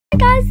Hi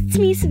guys, it's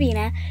me,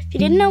 Sabina. If you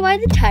didn't know by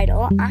the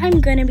title,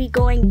 I'm gonna be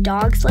going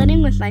dog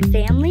sledding with my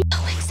family.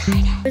 So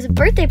excited. It was a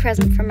birthday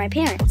present from my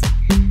parents.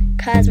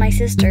 Cause my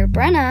sister,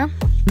 Brenna,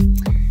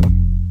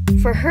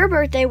 for her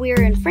birthday, we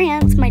were in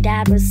France. My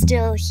dad was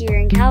still here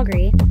in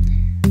Calgary.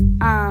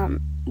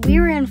 We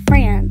were in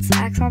France,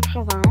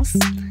 Aix-en-Provence,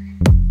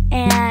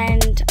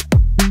 and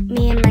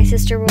me and my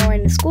sister were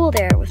going to school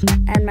there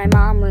and my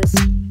mom was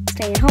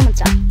staying at home and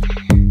stuff.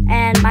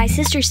 And my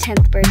sister's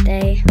 10th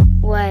birthday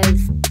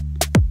was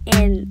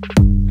in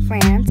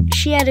France.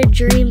 She had a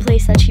dream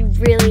place that she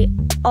really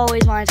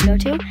always wanted to go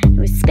to. It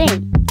was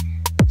Spain.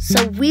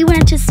 So we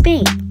went to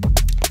Spain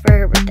for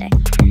her birthday.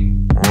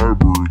 My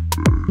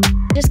birthday.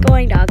 Just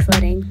going dog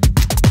sledding.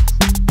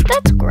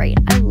 That's great.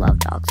 I love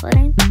dog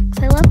sledding.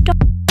 Because I love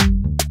dogs.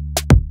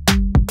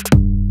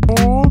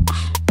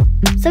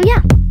 So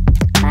yeah.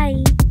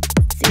 Bye.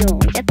 See you when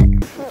we get there.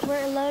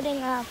 We're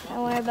loading up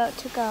and we're about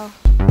to go.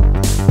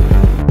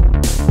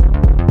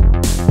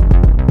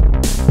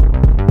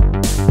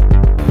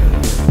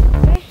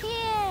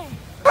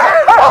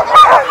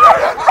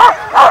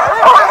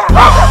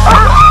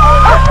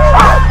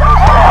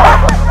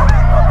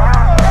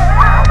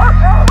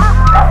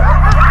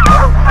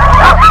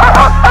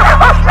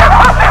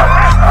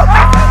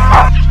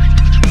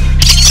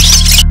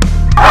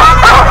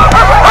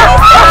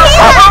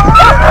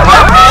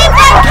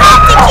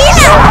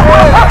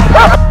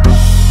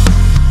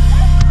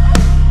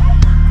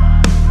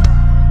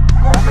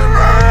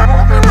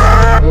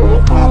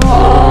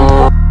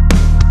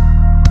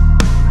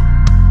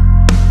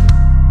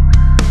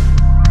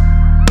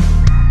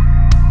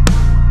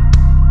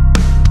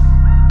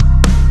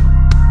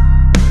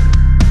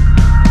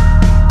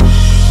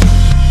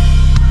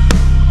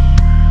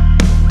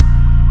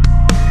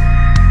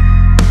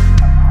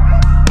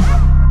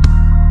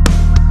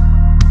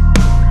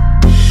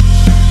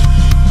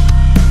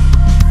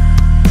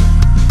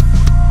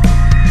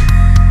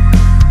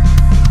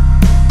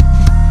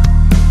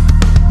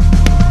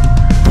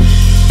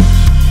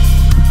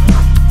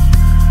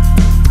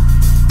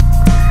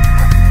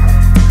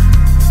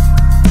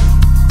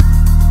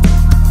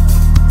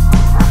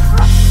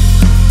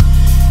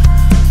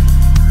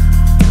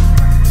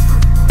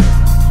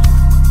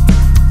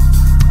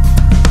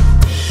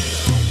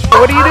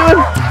 What are you doing?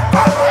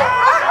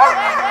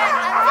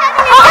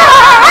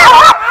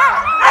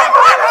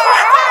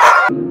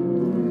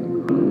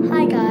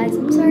 Hi guys,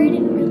 I'm sorry I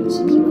didn't really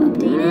keep you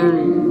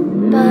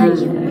updated, but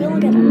you will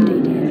get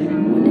updated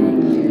one day.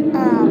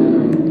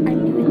 I'm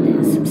new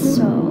at this,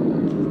 so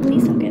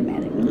please don't get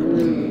mad at me.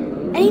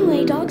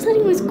 Anyway, dog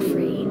sledding was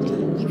great.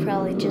 You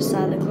probably just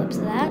saw the clips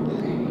of that.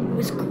 It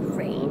was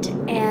great,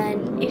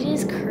 and it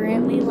is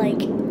currently like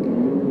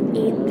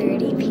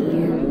 8:30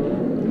 p.m.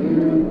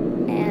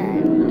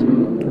 and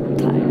I'm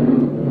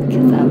tired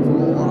because that was a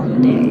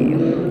long day.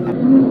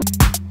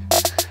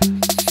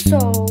 So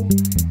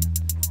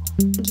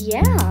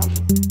yeah.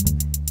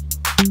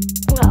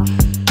 Well,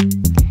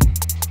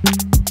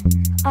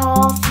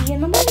 I'll see you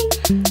in the morning.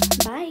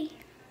 Bye.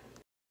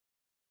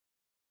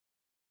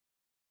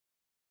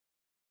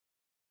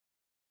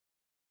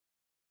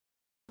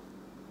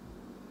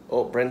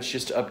 Oh, Brent's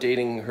just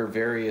updating her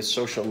various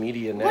social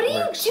media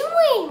networks. What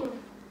are you doing?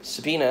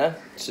 Sabina,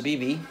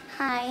 Sabibi,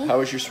 Hi. how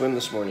was your swim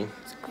this morning?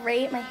 It's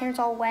great. My hair's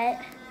all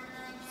wet.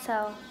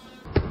 So,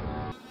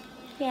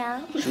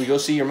 yeah. Should we go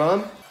see your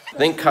mom? I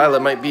think Kyla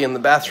might be in the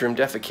bathroom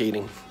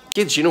defecating.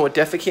 Kids, you know what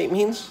defecate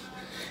means?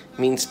 It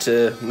means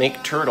to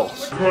make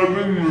turtles.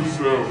 Cutting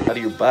yourself. Out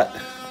of your butt.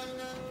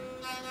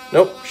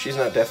 Nope, she's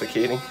not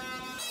defecating.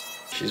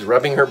 She's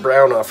rubbing her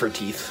brown off her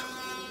teeth.